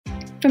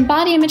From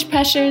body image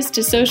pressures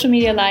to social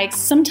media likes,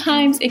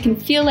 sometimes it can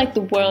feel like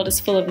the world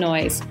is full of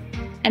noise.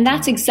 And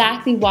that's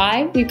exactly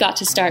why we've got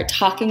to start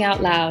talking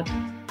out loud.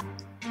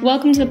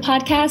 Welcome to the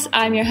podcast.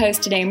 I'm your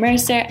host, Danae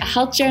Mercer, a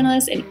health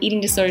journalist and eating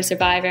disorder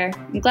survivor.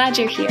 I'm glad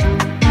you're here.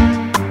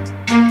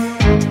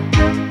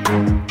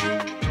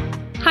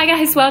 Hi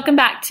guys, welcome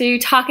back to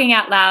Talking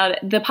Out Loud,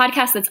 the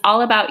podcast that's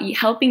all about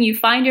helping you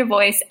find your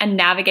voice and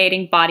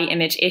navigating body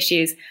image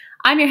issues.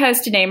 I'm your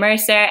host, Danae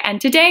Mercer,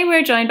 and today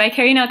we're joined by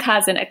Karine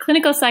El-Kazan, a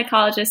clinical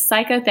psychologist,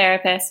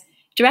 psychotherapist,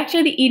 director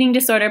of the Eating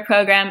Disorder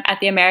Program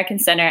at the American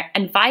Center,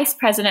 and vice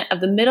president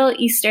of the Middle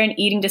Eastern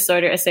Eating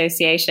Disorder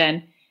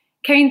Association.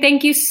 Karine,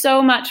 thank you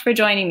so much for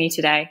joining me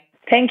today.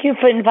 Thank you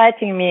for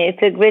inviting me.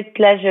 It's a great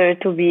pleasure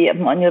to be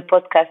on your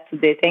podcast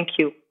today. Thank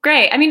you.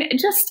 Great. I mean,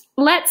 just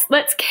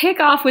let's kick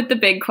off with the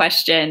big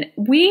question.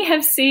 We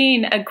have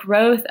seen a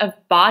growth of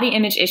body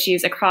image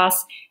issues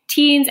across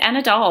teens and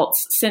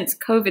adults since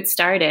COVID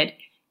started.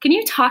 Can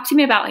you talk to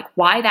me about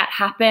why that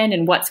happened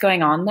and what's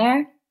going on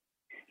there?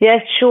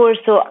 Yes, sure.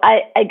 So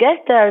I guess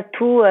there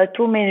are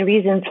two main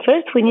reasons.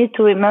 First, we need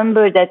to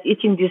remember that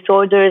eating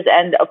disorders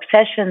and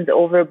obsessions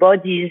over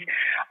bodies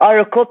are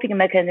a coping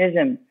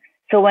mechanism.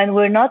 So when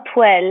we're not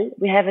well,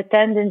 we have a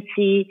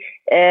tendency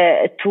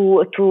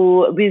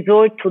to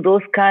resort to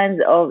those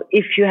kinds of,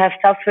 if you have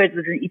suffered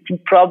with an eating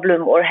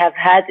problem or have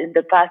had in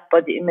the past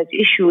body image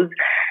issues,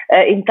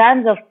 in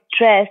times of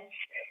stress,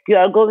 you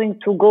are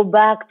going to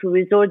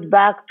resort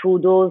back to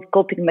those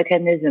coping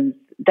mechanisms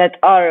that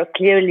are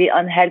clearly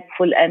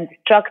unhelpful and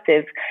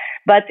destructive.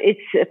 But it's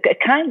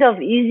kind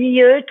of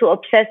easier to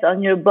obsess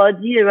on your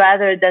body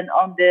rather than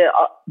on the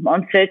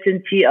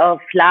uncertainty of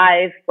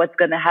life, what's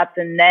going to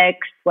happen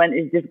next, when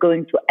is this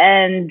going to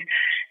end.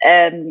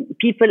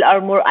 People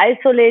are more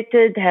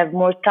isolated, have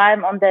more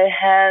time on their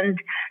hands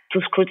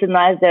to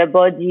scrutinize their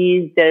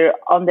bodies. They're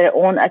on their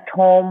own at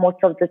home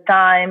most of the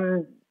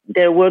time.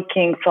 They're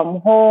working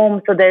from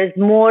home. So there's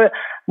more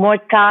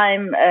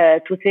time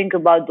to think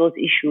about those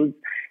issues.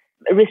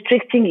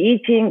 Restricting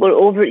eating or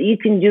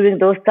overeating during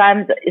those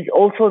times is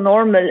also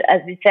normal. As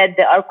we said,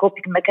 there are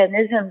coping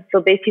mechanisms. So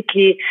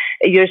basically,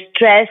 you're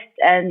stressed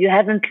and you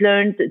haven't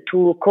learned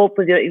to cope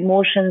with your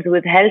emotions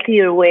with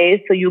healthier ways.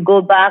 So you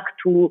go back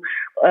to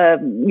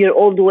your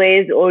old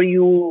ways, or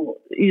you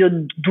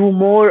do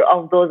more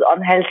of those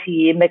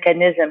unhealthy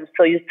mechanisms.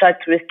 So you start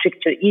to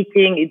restrict your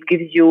eating. It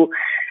gives you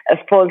a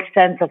false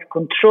sense of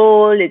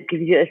control. It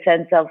gives you a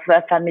sense of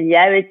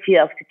familiarity,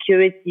 of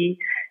security.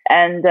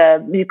 And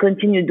you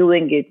continue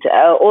doing it,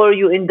 or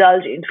you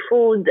indulge in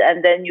food,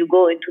 and then you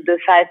go into the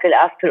cycle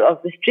after of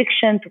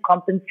restriction to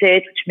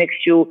compensate, which makes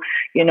you,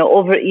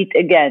 overeat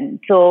again.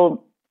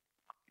 So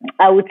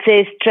I would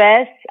say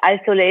stress,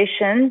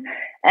 isolation,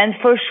 and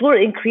for sure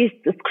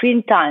increased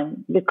screen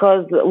time,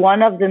 because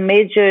one of the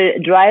major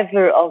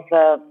driver of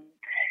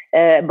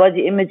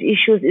body image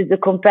issues is the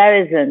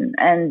comparison,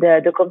 and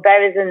the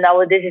comparison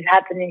nowadays is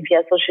happening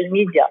via social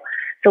media.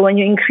 So when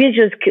you increase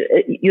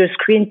your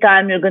screen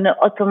time, you're going to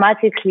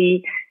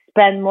automatically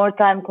spend more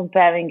time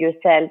comparing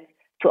yourself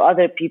to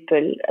other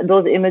people.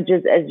 Those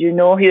images, as you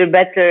know, you're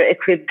better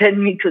equipped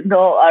than me to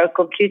know, are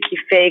completely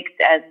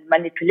faked and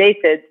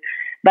manipulated.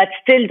 But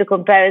still, the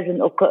comparison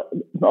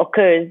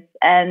occurs,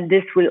 and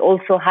this will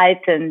also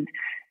heighten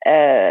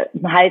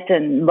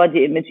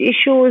body image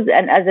issues,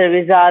 and as a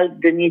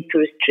result, the need to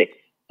restrict.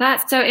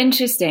 That's so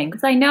interesting,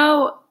 because I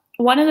know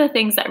one of the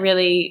things that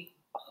really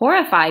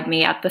horrified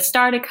me at the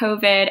start of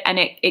COVID, and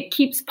it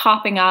keeps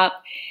popping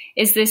up,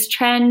 is this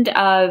trend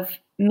of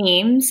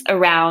memes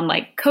around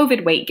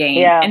COVID weight gain.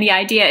 Yeah. And the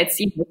idea,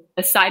 it's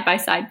a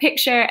side-by-side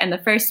picture, and the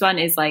first one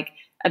is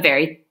a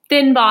very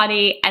thin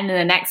body, and then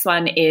the next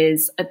one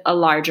is a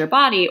larger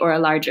body or a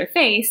larger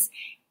face.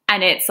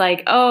 And it's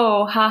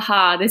oh,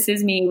 haha, this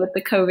is me with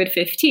the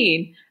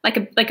COVID-15, like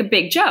a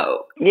big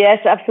joke. Yes,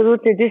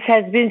 absolutely. This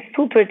has been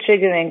super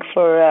triggering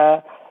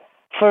for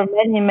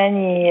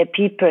many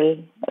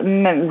people.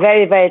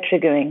 Very, very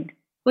triggering.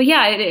 Well,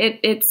 yeah,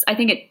 I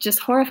think it just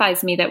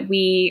horrifies me that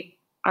we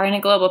are in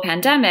a global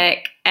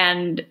pandemic,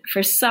 and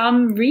for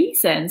some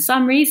reason,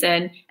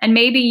 and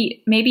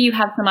maybe you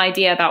have some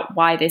idea about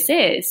why this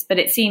is, but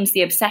it seems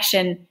the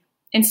obsession,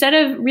 instead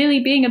of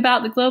really being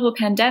about the global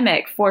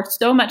pandemic, for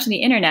so much on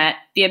the internet,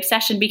 the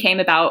obsession became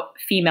about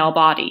female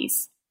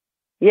bodies.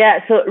 Yeah,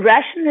 so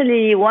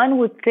rationally, one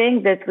would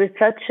think that with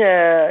such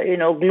a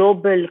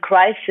global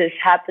crisis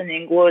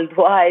happening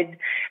worldwide,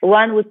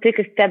 one would take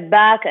a step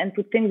back and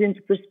put things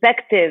into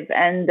perspective,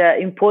 and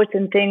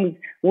important things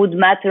would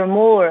matter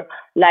more,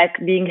 like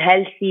being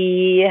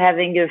healthy,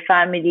 having your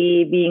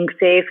family, being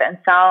safe and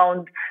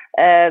sound,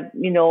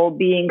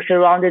 being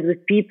surrounded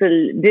with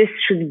people. This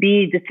should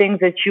be the things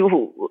that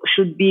you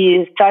should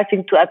be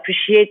starting to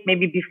appreciate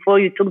maybe before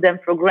you took them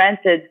for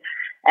granted.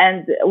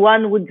 And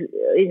one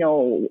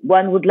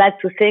would like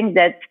to think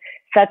that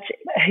such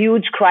a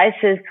huge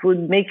crisis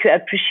would make you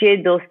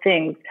appreciate those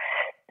things.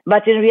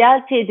 But in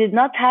reality, it did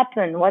not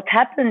happen. What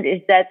happened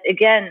is that,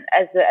 again,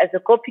 as a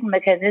coping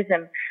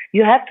mechanism,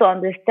 you have to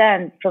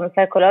understand from a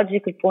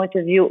psychological point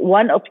of view,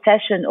 one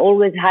obsession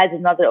always hides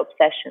another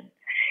obsession.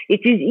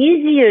 It is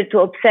easier to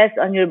obsess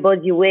on your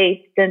body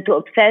weight than to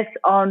obsess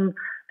on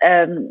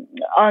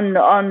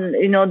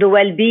the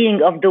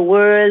well-being of the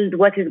world.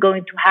 What is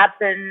going to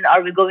happen?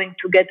 Are we going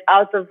to get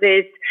out of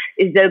it?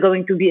 Is there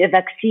going to be a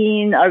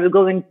vaccine? Are we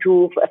going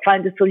to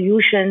find a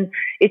solution?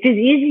 It is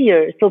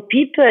easier. So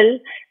people,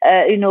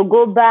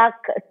 go back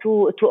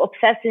to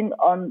obsessing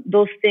on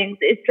those things.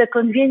 It's a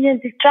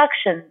convenient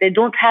distraction. They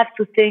don't have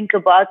to think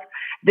about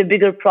the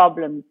bigger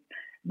problems.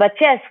 But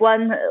yes,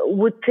 one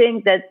would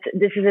think that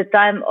this is a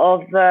time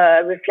of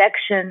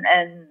reflection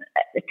and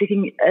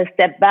taking a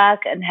step back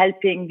and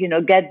helping,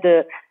 get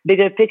the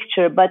bigger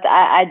picture. But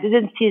I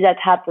didn't see that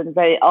happen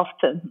very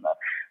often.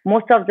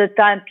 Most of the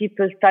time,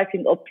 people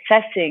starting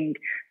obsessing.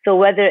 So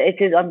whether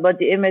it is on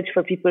body image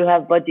for people who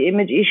have body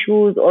image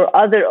issues or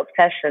other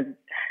obsessions,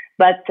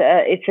 but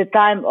it's a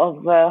time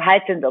of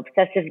heightened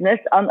obsessiveness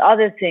on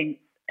other things.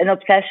 An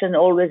obsession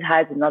always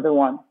has another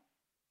one.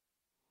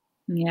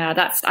 Yeah,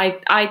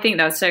 I think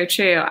that's so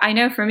true. I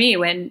know for me,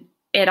 when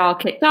it all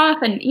kicked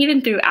off and even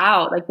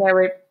throughout, like there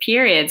were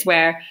periods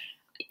where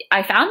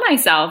I found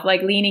myself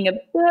like leaning a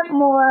bit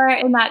more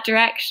in that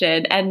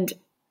direction. And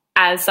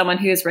as someone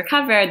who's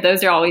recovered,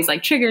 those are always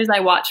like triggers I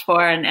watch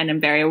for and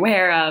I'm very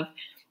aware of.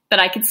 But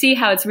I can see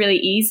how it's really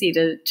easy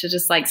to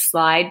just like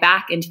slide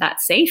back into that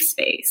safe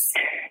space.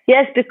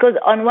 Yes, because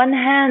on one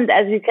hand,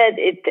 as we said,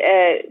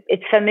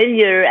 it's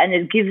familiar and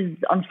it gives,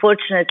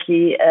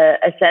 unfortunately,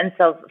 a sense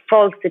of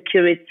false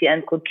security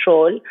and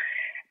control.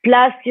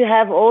 Plus, you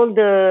have all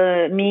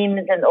the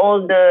memes and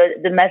all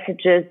the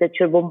messages that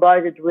you're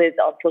bombarded with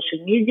on social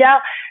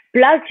media.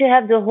 Plus, you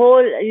have the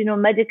whole,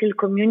 medical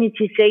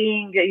community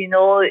saying,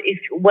 if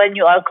when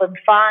you are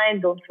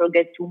confined, don't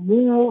forget to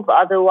move,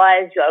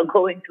 otherwise you are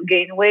going to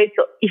gain weight.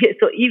 So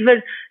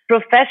even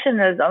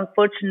professionals,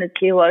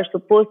 unfortunately, who are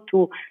supposed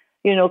to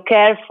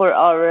care for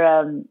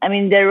our,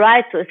 they're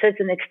right to a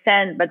certain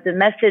extent, but the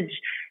message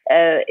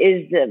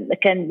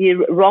can be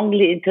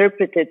wrongly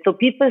interpreted. So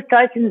people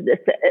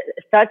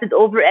started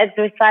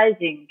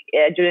over-exercising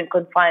during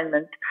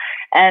confinement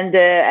and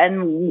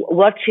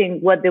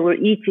watching what they were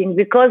eating,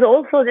 because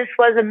also this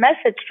was a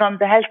message from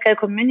the healthcare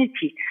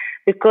community.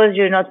 Because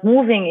you're not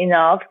moving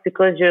enough,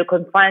 because you're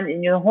confined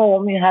in your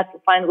home, you have to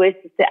find ways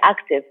to stay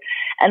active.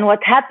 And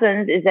what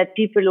happens is that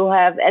people who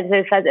have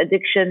exercise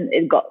addiction,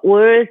 it got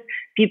worse.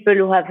 People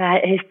who have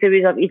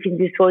histories of eating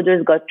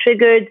disorders got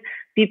triggered.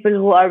 People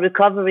who are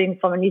recovering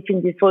from an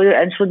eating disorder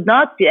and should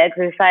not be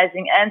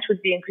exercising and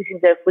should be increasing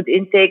their food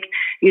intake,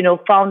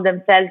 found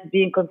themselves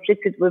being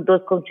conflicted with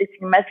those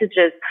conflicting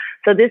messages.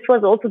 So this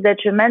was also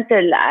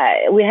detrimental.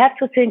 We have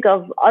to think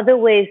of other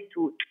ways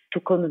to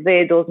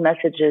convey those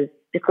messages,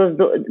 because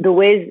the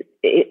ways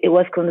it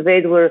was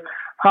conveyed were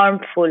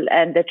harmful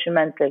and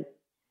detrimental.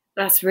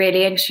 That's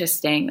really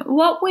interesting.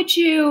 What would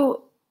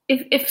you,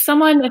 if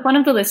one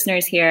of the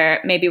listeners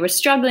here maybe was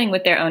struggling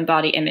with their own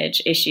body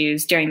image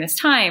issues during this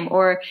time,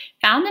 or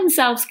found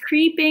themselves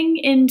creeping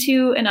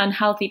into an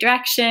unhealthy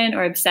direction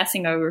or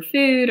obsessing over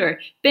food or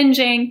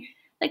binging,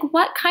 like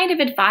what kind of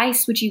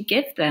advice would you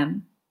give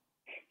them?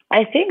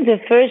 I think the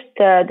first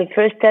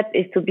step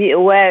is to be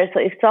aware.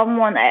 So if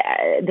someone,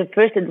 the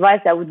first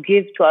advice I would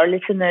give to our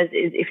listeners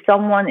is, if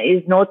someone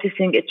is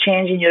noticing a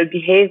change in your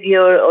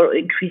behavior or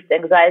increased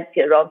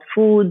anxiety around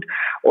food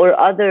or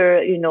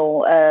other,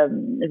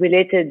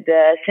 related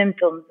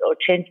symptoms or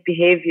changed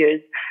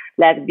behaviors,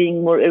 like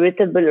being more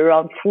irritable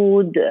around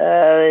food,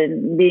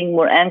 being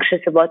more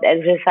anxious about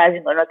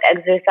exercising or not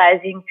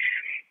exercising,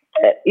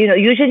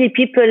 usually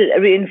people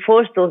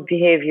reinforce those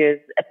behaviors,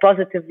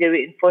 positively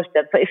reinforce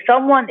them. So if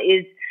someone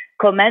is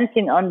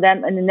commenting on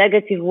them in a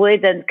negative way,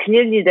 then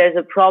clearly there's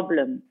a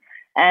problem.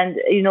 And,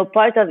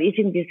 part of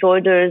eating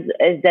disorders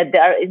is that they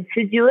are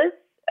insidious,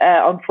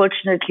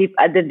 unfortunately,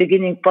 at the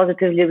beginning,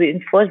 positively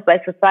reinforced by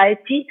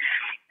society.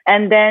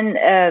 And then,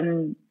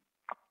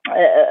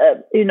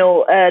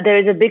 there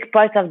is a big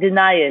part of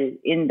denial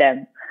in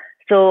them.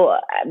 So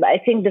I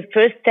think the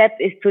first step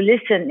is to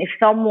listen. If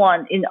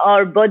someone in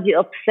our body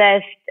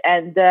obsessed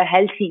and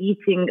healthy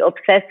eating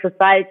obsessed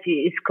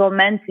society is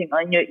commenting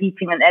on your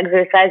eating and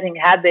exercising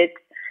habits,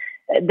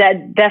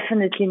 that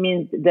definitely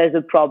means there's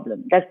a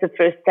problem. That's the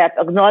first step,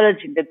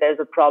 acknowledging that there's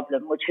a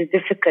problem, which is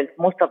difficult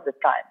most of the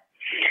time.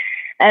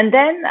 And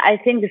then I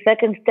think the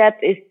second step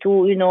is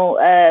to,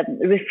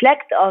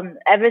 reflect on,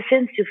 ever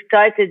since you've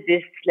started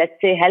this, let's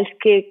say, health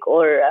kick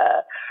or,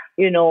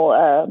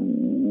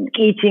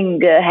 eating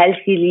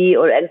healthily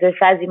or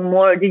exercising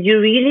more, did you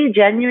really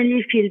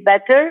genuinely feel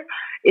better?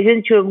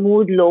 Isn't your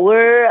mood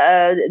lower?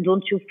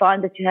 Don't you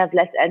find that you have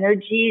less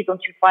energy?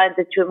 Don't you find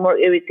that you're more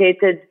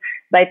irritated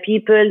by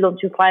people? Don't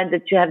you find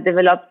that you have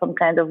developed some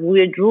kind of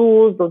weird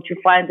rules? Don't you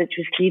find that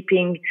you're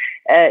sleeping,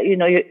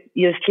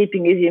 your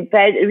sleeping is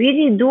impaired?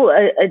 Really do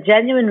a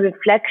genuine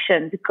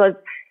reflection, because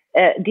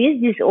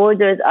these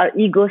disorders are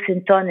ego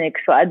syntonic.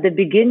 So at the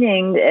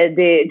beginning,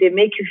 they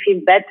make you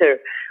feel better.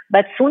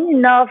 But soon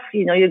enough,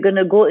 you're going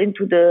to go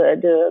into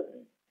the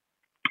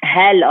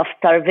hell of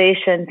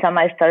starvation,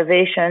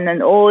 semi-starvation,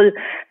 and all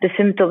the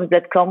symptoms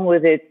that come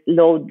with it: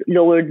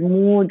 lowered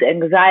mood,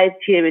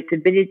 anxiety,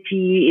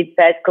 irritability,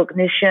 impaired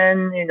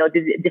cognition,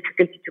 the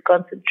difficulty to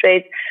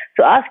concentrate.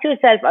 So ask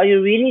yourself, are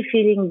you really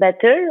feeling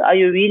better? Are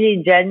you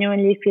really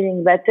genuinely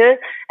feeling better?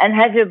 And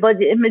have your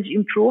body image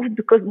improved?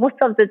 Because most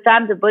of the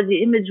time the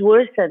body image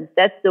worsens.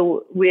 That's the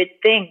weird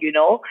thing,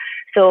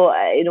 So,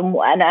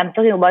 and I'm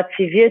talking about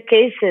severe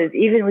cases.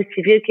 Even with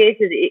severe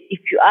cases, if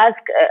you ask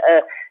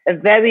a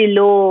very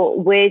low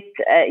weight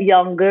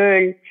young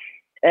girl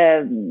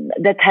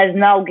that has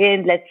now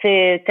gained, let's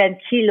say, 10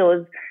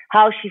 kilos,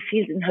 how she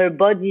feels in her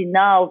body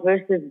now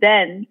versus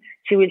then,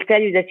 she will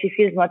tell you that she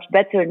feels much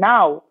better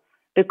now.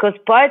 Because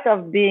part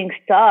of being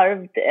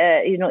starved,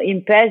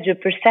 impairs your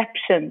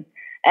perception.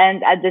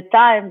 And at the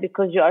time,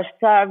 because you are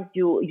starved,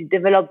 you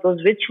develop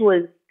those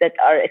rituals that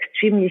are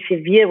extremely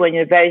severe when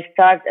you're very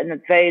starved and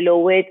at very low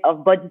weight,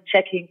 of body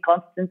checking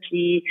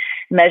constantly,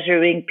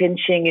 measuring,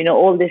 pinching,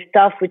 all this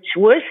stuff, which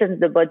worsens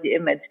the body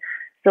image.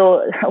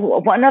 So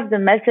one of the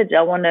message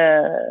I want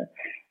to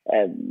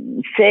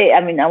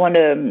I want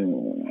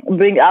to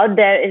bring out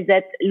there is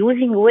that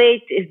losing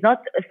weight is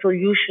not a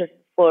solution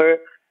for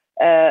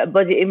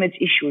body image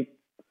issues.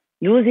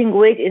 Losing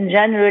weight in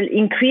general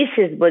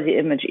increases body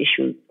image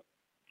issues,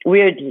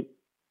 weirdly.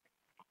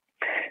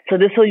 So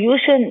the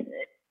solution,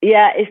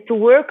 is to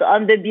work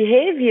on the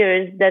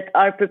behaviors that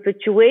are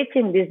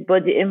perpetuating this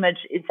body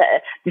image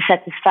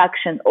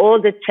dissatisfaction,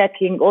 all the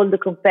checking, all the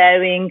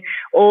comparing,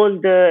 all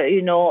the,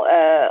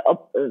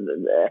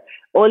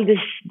 all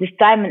this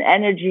time and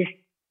energy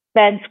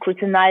spent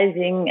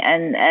scrutinizing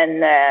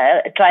and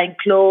trying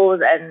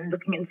clothes and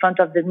looking in front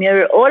of the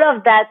mirror. All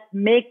of that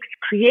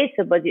creates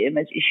a body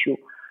image issue.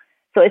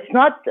 So it's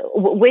not,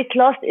 weight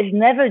loss is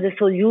never the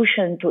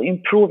solution to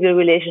improve your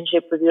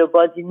relationship with your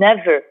body,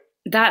 never.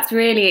 That's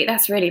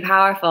really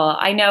powerful.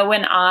 I know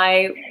when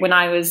I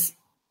was,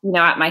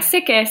 at my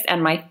sickest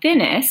and my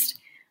thinnest,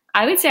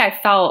 I would say I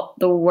felt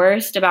the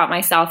worst about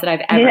myself that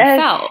I've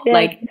ever felt.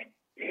 Yes.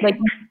 Like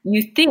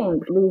you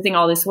think losing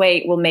all this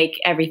weight will make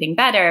everything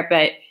better,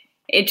 but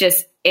it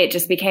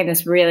just became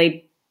this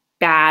really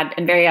bad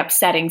and very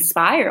upsetting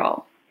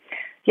spiral.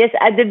 Yes,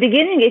 at the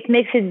beginning, it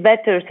makes it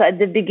better. So at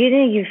the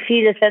beginning, you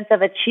feel a sense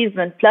of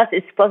achievement. Plus,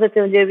 it's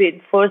positively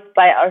reinforced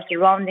by our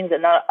surroundings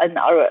and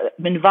our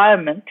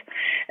environment.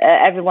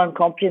 Everyone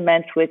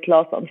compliments weight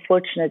loss.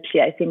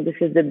 Unfortunately, I think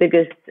this is the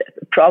biggest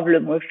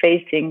problem we're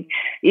facing.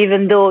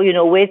 Even though,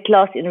 weight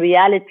loss in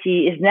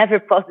reality is never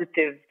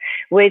positive.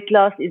 Weight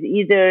loss is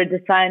either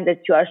the sign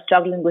that you are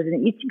struggling with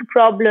an eating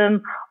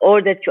problem,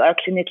 or that you are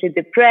clinically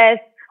depressed,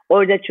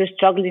 or that you're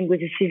struggling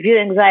with a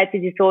severe anxiety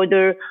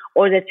disorder,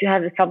 or that you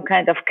have some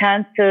kind of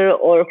cancer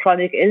or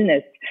chronic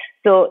illness.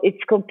 So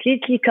it's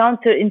completely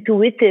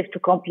counterintuitive to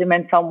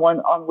compliment someone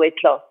on weight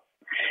loss.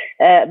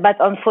 But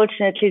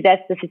unfortunately,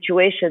 that's the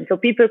situation. So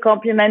people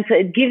compliment, so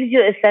it gives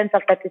you a sense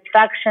of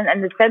satisfaction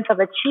and a sense of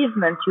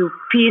achievement. You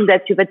feel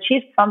that you've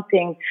achieved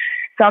something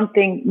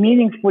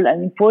meaningful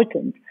and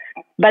important.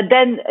 But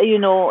then,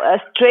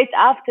 straight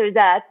after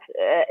that,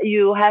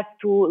 you have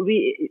to,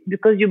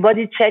 because you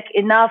body check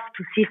enough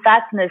to see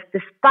fatness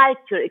despite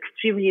your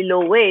extremely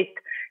low weight.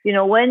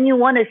 When you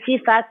want to see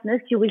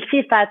fatness, you will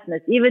see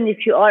fatness, even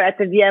if you are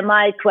at a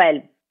BMI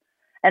 12.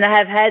 And I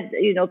have had,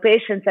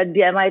 patients at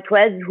BMI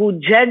 12 who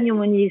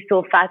genuinely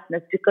saw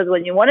fatness, because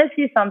when you want to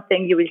see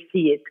something, you will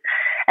see it.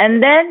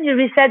 And then you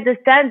reset the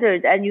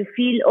standard and you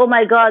feel, oh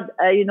my God,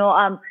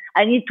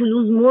 I need to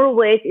lose more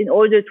weight in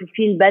order to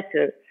feel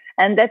better.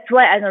 And that's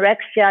why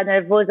anorexia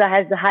nervosa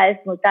has the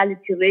highest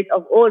mortality rate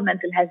of all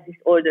mental health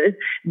disorders,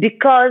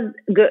 because,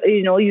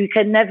 you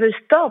can never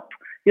stop.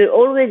 You're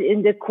always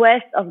in the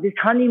quest of this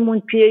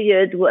honeymoon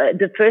period, where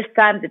the first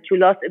time that you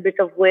lost a bit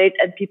of weight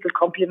and people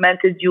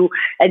complimented you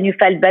and you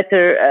felt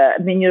better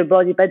in your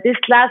body. But this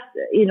lasts,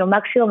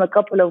 maximum a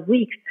couple of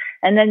weeks.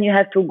 And then you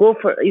have to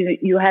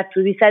you have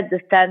to reset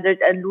the standard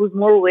and lose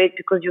more weight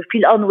because you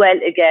feel unwell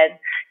again.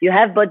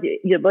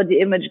 Your body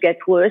image gets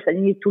worse and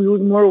you need to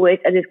lose more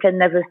weight, and it can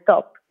never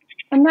stop.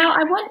 And now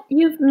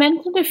you've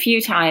mentioned a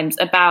few times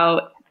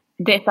about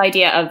this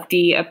idea of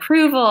the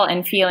approval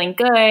and feeling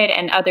good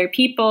and other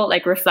people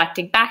like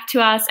reflecting back to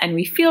us and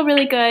we feel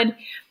really good.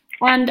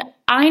 And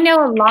I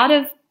know a lot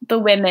of the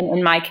women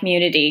in my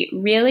community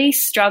really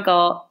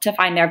struggle to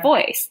find their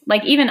voice.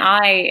 Like even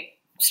I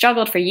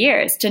struggled for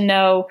years to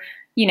know,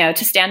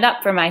 to stand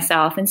up for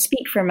myself and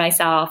speak for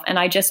myself. And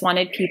I just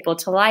wanted people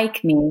to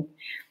like me.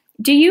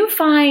 Do you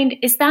find,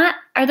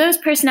 are those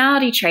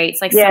personality traits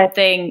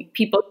something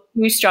people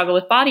who struggle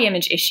with body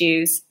image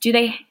issues, do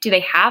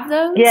they have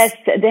those? Yes,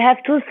 they have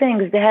two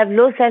things. They have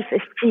low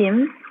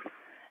self-esteem,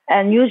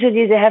 and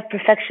usually they have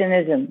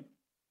perfectionism.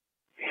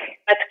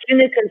 But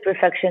clinical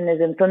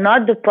perfectionism, so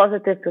not the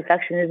positive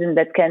perfectionism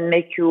that can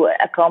make you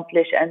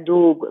accomplish and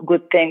do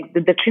good things.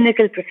 The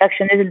clinical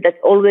perfectionism that's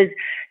always,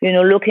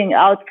 looking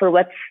out for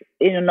what's,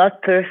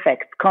 not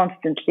perfect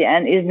constantly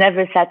and is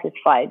never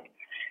satisfied.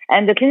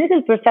 And the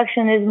clinical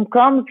perfectionism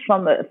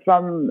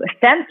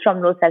stems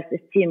from low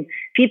self-esteem.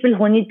 People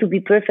who need to be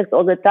perfect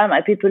all the time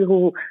are people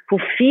who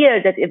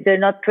fear that if they're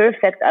not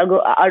perfect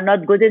are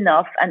not good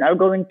enough and are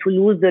going to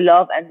lose the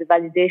love and the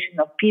validation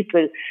of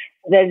people.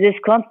 There's this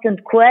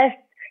constant quest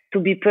to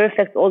be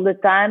perfect all the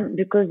time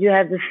because you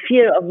have the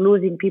fear of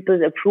losing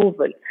people's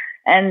approval.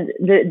 And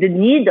the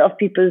need of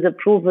people's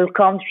approval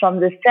comes from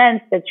the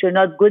sense that you're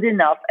not good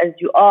enough as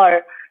you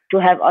are to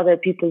have other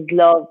people's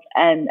love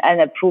and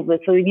approval.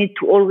 So you need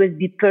to always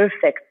be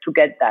perfect to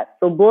get that.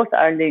 So both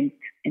are linked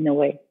in a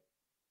way.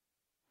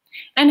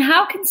 And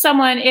how can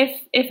someone,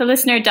 if a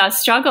listener does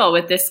struggle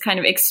with this kind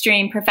of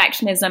extreme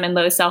perfectionism and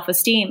low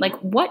self-esteem, like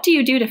what do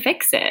you do to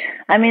fix it?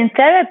 I mean,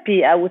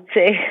 therapy, I would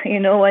say,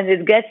 when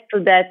it gets to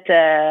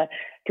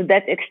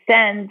that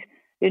extent,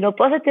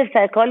 positive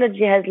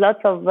psychology has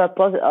lots of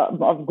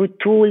good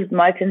tools.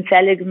 Martin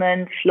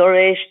Seligman,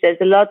 Flourish. There's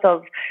a lot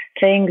of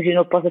things,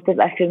 positive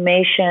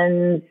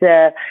affirmations,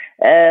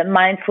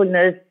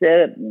 mindfulness,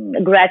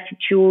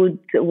 gratitude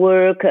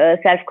work,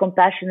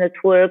 self-compassionate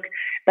work.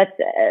 But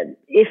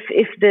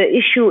if the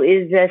issue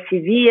is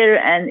severe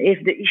and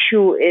if the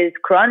issue is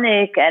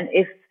chronic and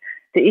if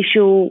the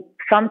issue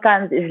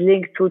sometimes is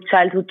linked to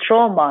childhood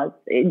traumas,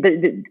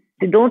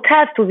 they don't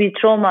have to be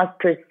traumas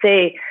per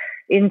se.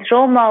 In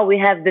trauma, we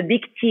have the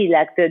big T,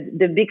 like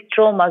the big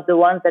traumas, the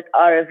ones that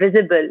are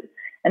visible.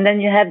 And then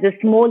you have the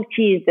small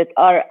T's that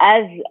are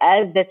as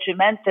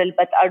detrimental,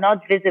 but are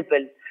not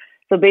visible.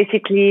 So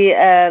basically,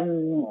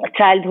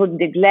 childhood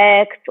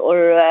neglect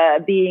or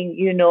being,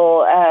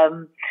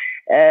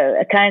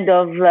 a kind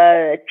of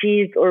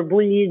teased or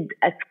bullied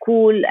at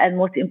school, and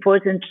most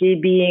importantly,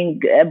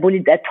 being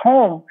bullied at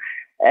home.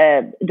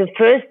 The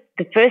first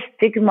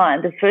stigma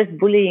and the first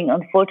bullying,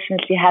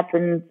 unfortunately,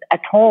 happens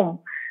at home.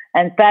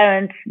 And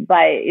parents,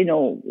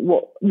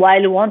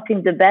 while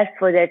wanting the best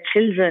for their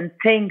children,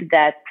 think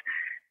that,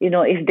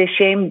 if they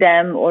shame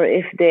them or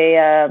if they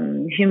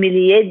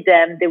humiliate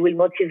them, they will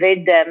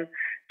motivate them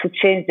to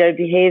change their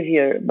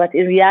behavior. But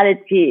in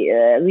reality,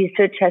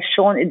 research has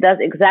shown it does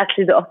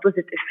exactly the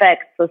opposite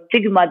effect. So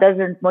stigma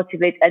doesn't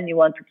motivate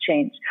anyone to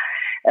change,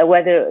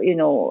 whether,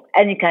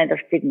 any kind of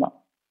stigma.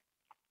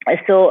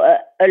 So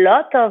a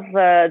lot of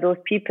those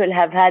people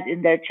have had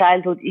in their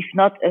childhood, if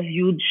not a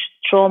huge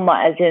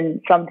trauma, as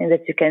in something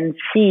that you can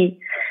see,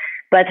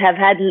 but have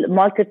had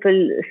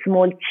multiple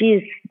small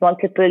T's,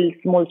 multiple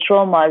small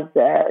traumas,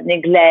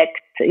 neglect,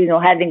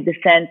 having the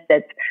sense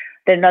that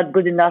they're not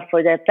good enough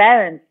for their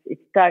parents. It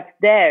starts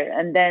there.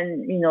 And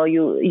then,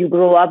 you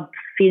grow up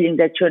feeling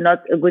that you're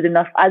not a good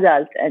enough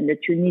adult and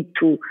that you need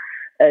to,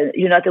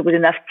 you're not a good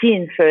enough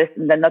teen first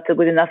and then not a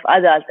good enough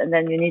adult. And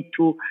then you need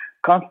to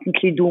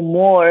constantly do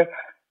more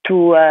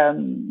to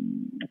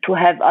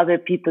have other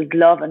people's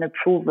love and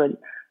approval.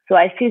 So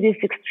I see this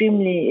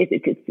extremely,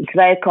 it's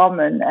very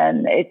common,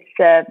 and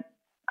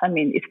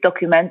it's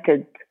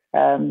documented.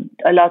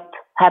 A lot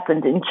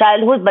happens in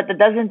childhood, but that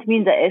doesn't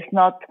mean that it's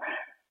not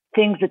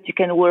things that you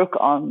can work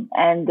on.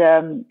 And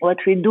what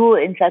we do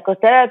in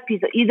psychotherapy,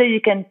 so either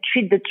you can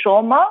treat the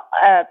trauma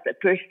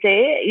per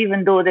se,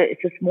 even though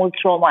it's a small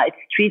trauma, it's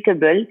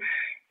treatable.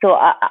 So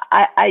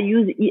I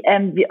use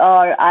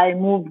EMDR, eye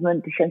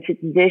movement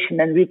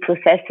desensitization and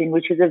reprocessing,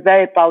 which is a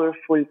very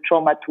powerful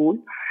trauma tool.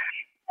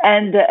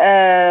 And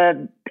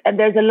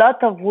there's a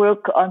lot of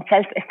work on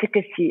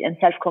self-efficacy and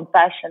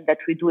self-compassion that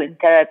we do in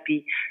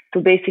therapy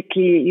to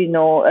basically,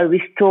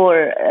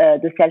 restore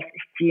the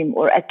self-esteem,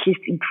 or at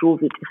least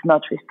improve it, if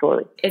not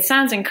restore it. It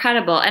sounds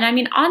incredible. And I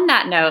mean, on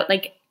that note,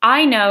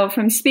 I know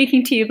from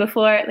speaking to you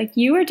before,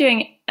 you were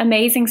doing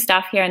amazing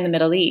stuff here in the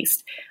Middle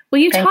East. Will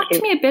you talk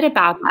to me a bit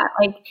about that?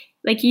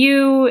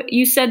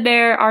 You said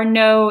there are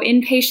no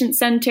inpatient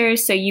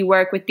centers, so you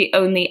work with the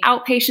only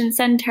outpatient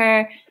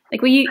center.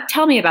 Will you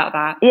tell me about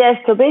that? Yes.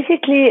 So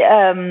basically,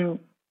 in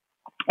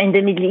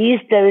the Middle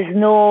East, there is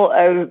no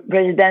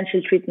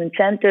residential treatment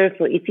center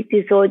for eating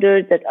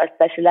disorders that are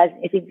specialized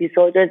in eating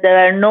disorders. There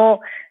are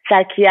no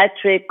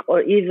psychiatric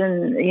or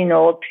even,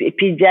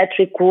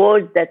 pediatric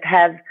wards that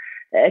have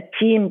a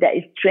team that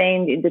is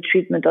trained in the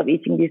treatment of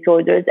eating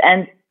disorders,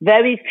 and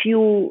very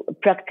few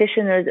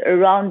practitioners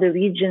around the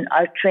region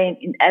are trained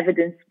in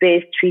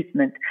evidence-based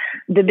treatment.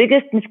 The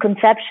biggest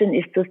misconception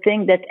is to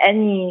think that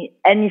any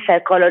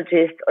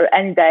psychologist or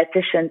any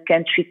dietitian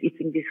can treat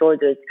eating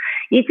disorders.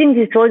 Eating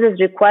disorders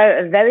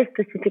require a very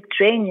specific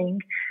training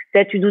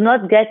that you do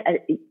not get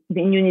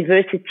in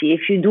university.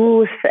 If you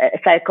do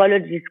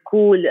psychology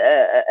school,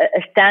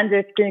 a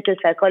standard clinical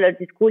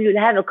psychology school,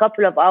 you'll have a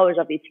couple of hours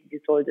of eating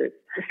disorders.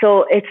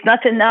 So it's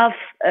not enough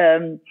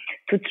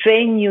to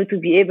train you to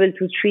be able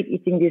to treat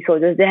eating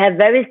disorders. They have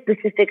very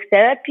specific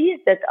therapies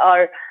that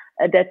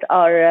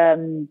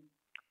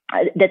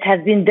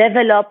have been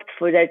developed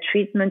for their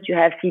treatment. You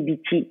have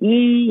CBTE,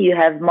 you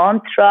have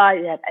Mantra,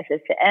 you have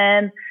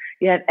SSM,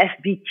 you have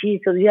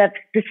FBT. So you have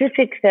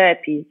specific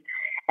therapies.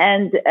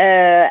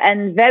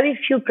 and very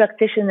few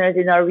practitioners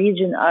in our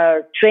region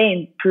are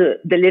trained to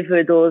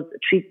deliver those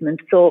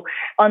treatments. So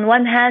on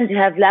one hand, you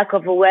have lack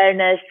of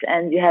awareness,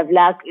 and you have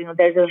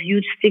there's a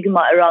huge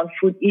stigma around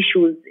food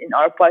issues in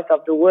our part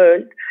of the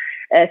world,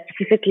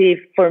 specifically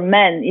for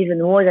men, even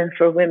more than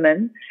for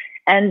women.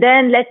 And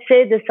then let's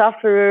say the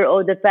sufferer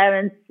or the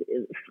parents,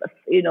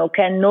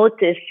 can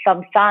notice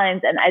some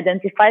signs and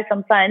identify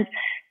some signs.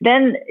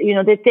 Then,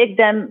 they take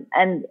them,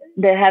 and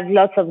they have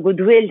lots of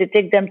goodwill. They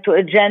take them to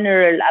I'm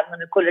going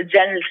to call a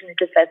general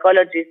clinical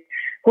psychologist,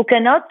 who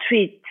cannot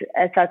treat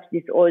such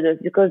disorders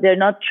because they're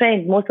not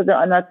trained. Most of them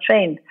are not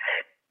trained.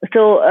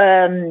 So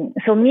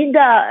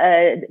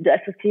MIDA, the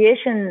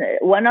association,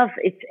 one of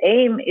its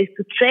aim is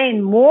to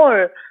train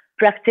more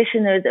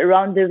practitioners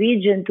around the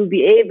region to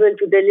be able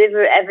to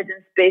deliver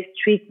evidence-based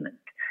treatment.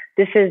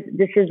 This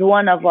is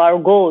one of our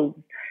goals.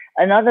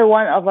 Another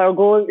one of our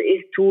goals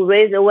is to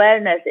raise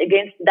awareness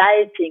against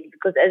dieting,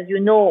 because as you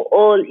know,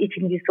 all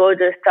eating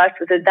disorders start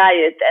with a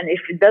diet, and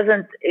if it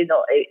doesn't,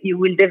 you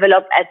will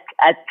develop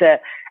at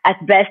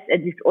best a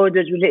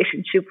disordered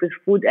relationship with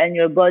food and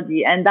your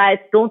body. And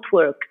diets don't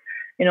work.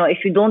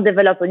 If you don't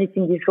develop an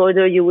eating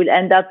disorder, you will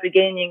end up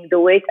regaining the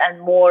weight and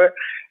more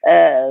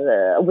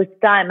with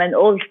time. And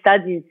all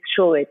studies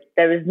show it.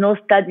 There is no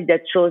study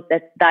that shows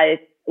that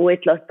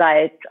weight loss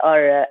diets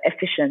are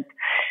efficient.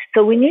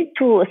 So we need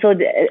to. So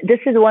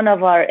this is one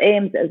of our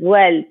aims as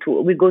well.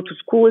 We go to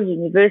schools,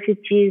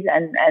 universities,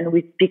 and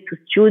we speak to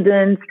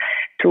students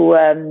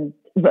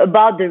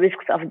about the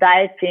risks of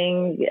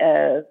dieting,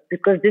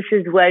 because this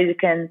is where you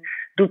can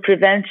do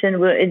prevention.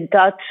 We're in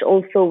touch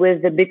also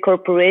with the big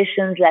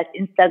corporations like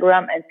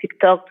Instagram and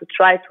TikTok to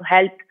try to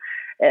help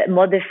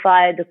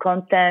modify the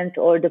content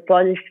or the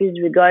policies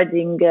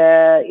regarding,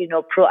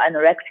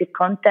 pro-anorexic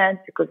content,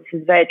 because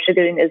this is very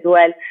triggering as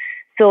well.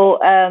 So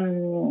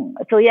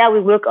we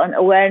work on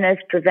awareness,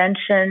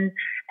 prevention,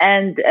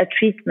 and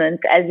treatment.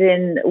 As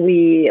in,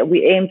 we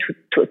aim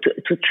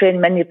to train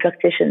many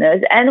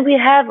practitioners, and we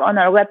have on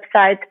our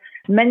website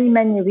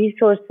many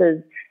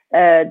resources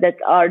that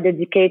are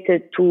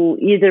dedicated to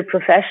either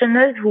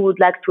professionals who would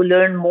like to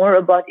learn more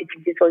about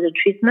eating disorder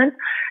treatment,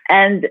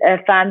 and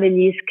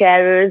families,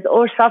 carers,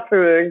 or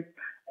sufferers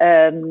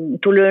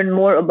to learn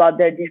more about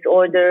their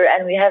disorder.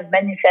 And we have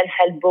many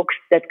self-help books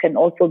that can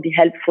also be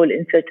helpful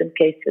in certain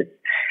cases.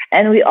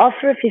 And we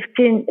offer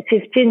 15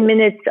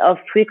 minutes of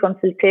free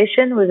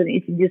consultation with an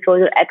eating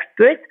disorder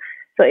expert.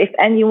 So if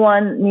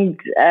anyone needs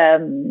a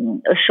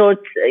short,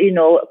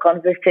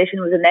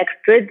 conversation with an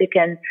expert, they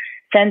can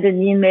send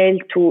an email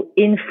to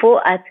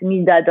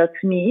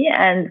info@mida.me,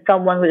 and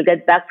someone will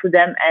get back to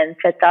them and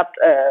set up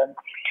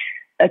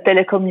a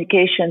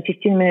telecommunication,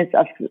 20 minutes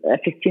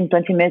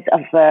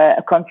of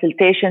a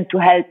consultation to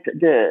help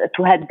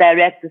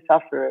direct the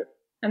sufferer.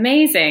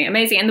 Amazing.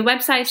 And the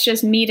website's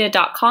just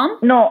mida.com?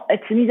 No,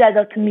 it's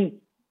mida.me.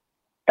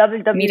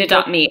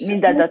 mida.me.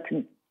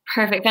 mida.me.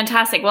 Perfect.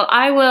 Fantastic. Well,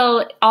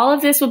 all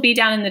of this will be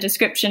down in the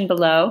description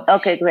below.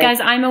 Okay, great. Guys,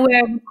 I'm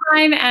aware of the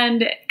time,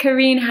 and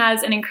Karine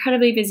has an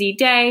incredibly busy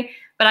day,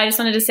 but I just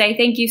wanted to say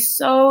thank you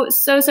so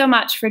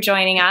much for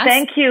joining us.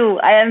 Thank you.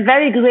 I am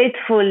very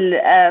grateful,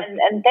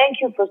 and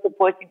thank you for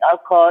supporting our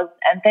cause,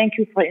 and thank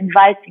you for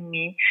inviting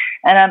me.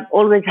 And I'm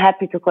always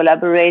happy to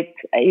collaborate,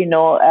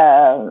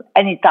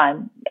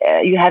 anytime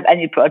you have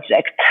any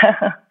project.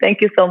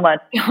 Thank you so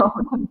much.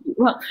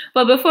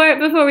 Well,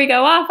 before we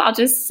go off, I'll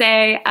just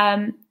say,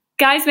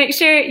 guys, make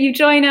sure you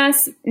join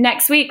us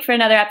next week for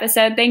another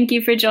episode. Thank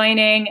you for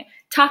joining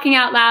Talking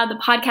Out Loud, the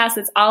podcast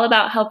that's all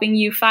about helping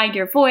you find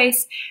your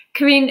voice.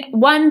 Karine,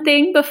 one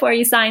thing before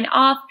you sign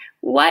off,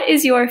 what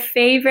is your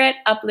favorite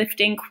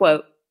uplifting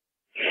quote?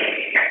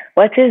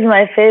 What is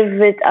my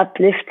favorite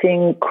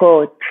uplifting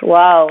quote?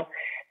 Wow,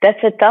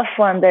 that's a tough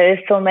one. There are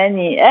so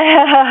many.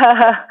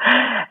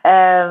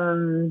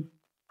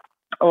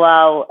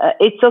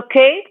 It's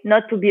okay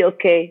not to be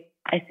okay,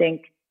 I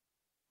think.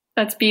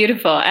 That's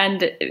beautiful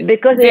and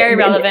because very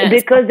relevant.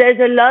 Because there's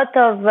a lot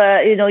of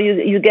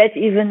you get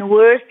even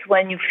worse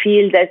when you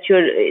feel that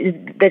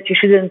you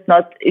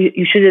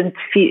shouldn't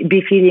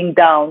be feeling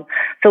down.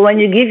 So when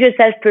you give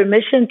yourself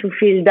permission to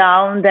feel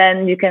down,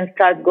 then you can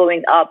start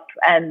going up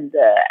and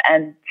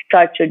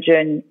start your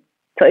journey.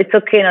 So it's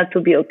okay not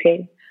to be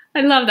okay.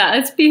 I love that.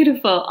 That's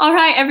beautiful. All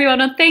right, everyone.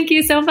 Well, thank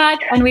you so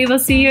much, and we will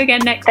see you again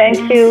next week.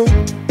 Thank you.